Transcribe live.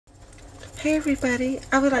Hey everybody,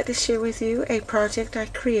 I would like to share with you a project I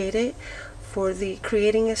created for the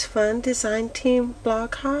Creating is Fun design team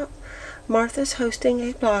blog hop. Martha's hosting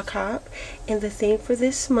a blog hop and the theme for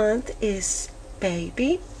this month is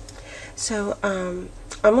baby. So I'm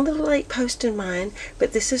a little late posting mine,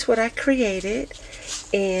 but this is what I created,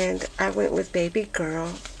 and I went with baby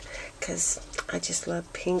girl because I just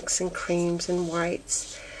love pinks and creams and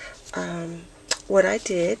whites. What I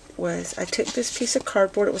did was I took this piece of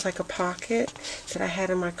cardboard. It was like a pocket that I had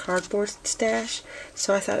in my cardboard stash,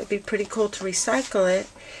 so I thought it'd be pretty cool to recycle it.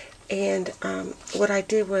 And what I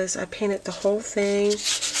did was I painted the whole thing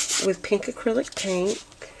with pink acrylic paint,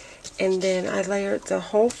 and then I layered the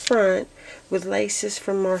whole front with laces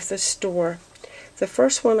from Martha's store. The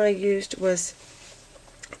first one I used was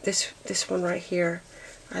this one right here.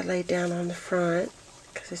 I laid down on the front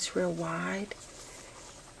because it's real wide.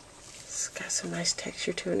 It's got some nice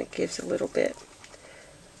texture to it, and it gives a little bit.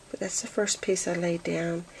 But that's the first piece I laid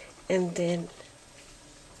down, and then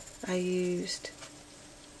I used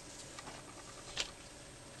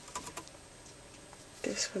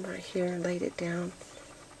this one right here and laid it down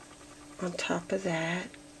on top of that.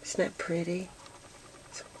 Isn't that pretty?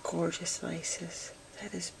 Some gorgeous laces.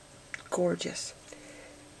 That is gorgeous.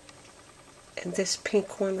 And this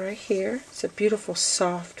pink one right here, it's a beautiful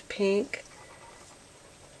soft pink.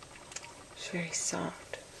 It's very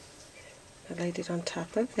soft. I laid it on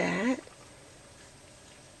top of that,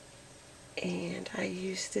 and I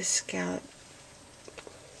used this scallop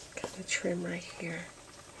kind of trim right here.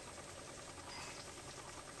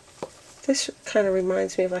 This kind of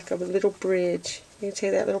reminds me of like a little bridge. You can see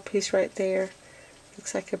that little piece right there.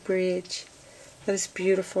 Looks like a bridge. That is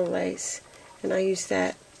beautiful lace, and I used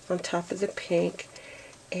that on top of the pink.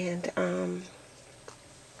 And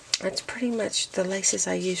that's pretty much the laces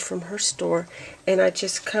I used from her store, and I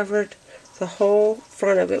just covered the whole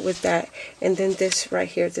front of it with that. And then this right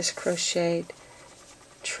here, this crocheted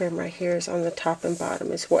trim right here, is on the top and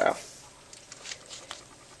bottom as well.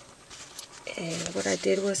 And what I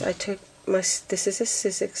did was I took this is a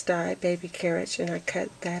Sizzix die baby carriage, and I cut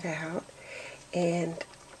that out and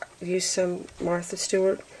used some Martha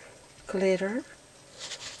Stewart glitter,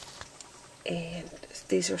 and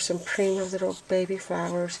these are some prima little baby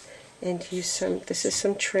flowers, and use some, this is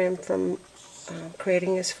some trim from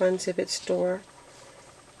Creating is Fun Zibbet store,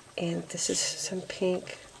 and this is some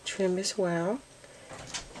pink trim as well.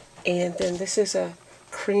 And then this is a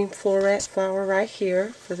cream floret flower right here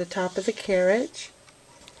for the top of the carriage.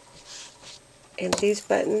 And these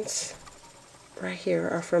buttons right here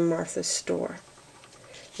are from Martha's store.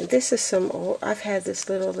 And this is some old, I've had this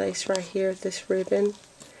little lace right here, this ribbon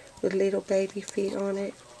with little baby feet on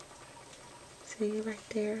it. See right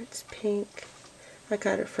there, it's pink. I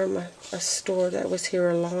got it from a store that was here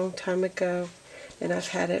a long time ago, and I've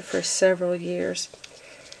had it for several years.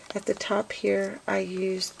 At the top here, I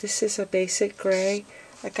used, this is a basic gray.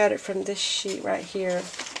 I got it from this sheet right here.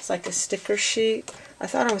 It's like a sticker sheet. I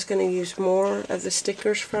thought I was going to use more of the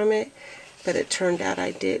stickers from it, but it turned out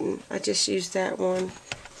I didn't. I just used that one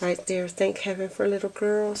right there, Thank Heaven for Little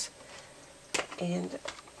Girls, and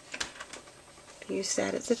used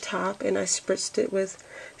that at the top, and I spritzed it with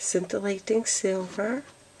scintillating silver.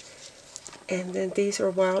 And then these are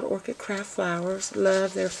Wild Orchid Craft flowers.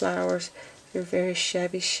 Love their flowers. They're very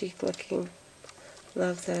shabby chic looking.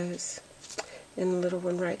 Love those. And a little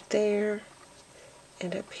one right there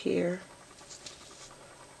and up here.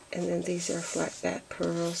 And then these are flat back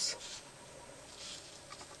pearls.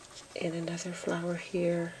 And another flower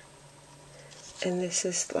here. And this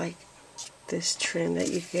is like this trim that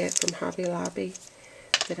you get from Hobby Lobby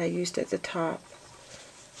that I used at the top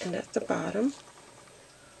and at the bottom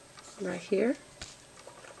right here.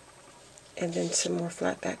 And then some more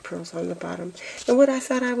flat back pearls on the bottom. And what I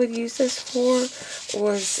thought I would use this for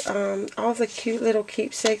was all the cute little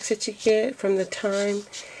keepsakes that you get from the time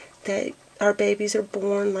that our babies are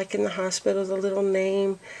born, like in the hospital, the little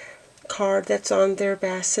name card that's on their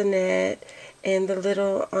bassinet, and the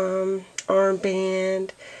little armband,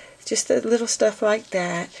 just the little stuff like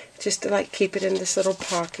that, just to like keep it in this little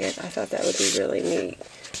pocket. I thought that would be really neat.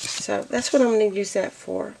 So that's what I'm going to use that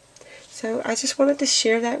for. So I just wanted to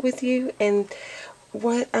share that with you. And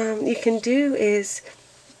what you can do is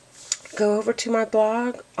go over to my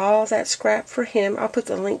blog, All That Scrap for Him. I'll put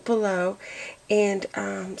the link below, and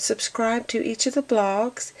subscribe to each of the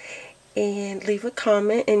blogs and leave a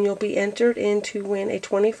comment, and you'll be entered in to win a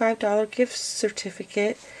 $25 gift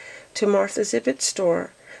certificate to Martha Zibbet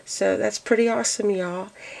store. So that's pretty awesome, y'all.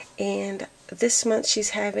 And this month she's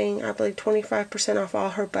having, I believe, 25% off all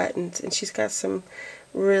her buttons, and she's got some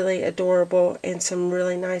really adorable and some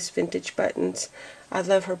really nice vintage buttons I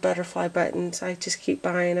love her butterfly buttons. I just keep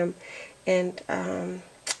buying them. And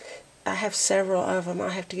I have several of them. I'll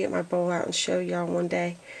have to get my bowl out and show y'all one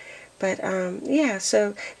day. But yeah,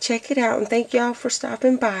 so check it out, and thank y'all for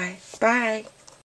stopping by. Bye.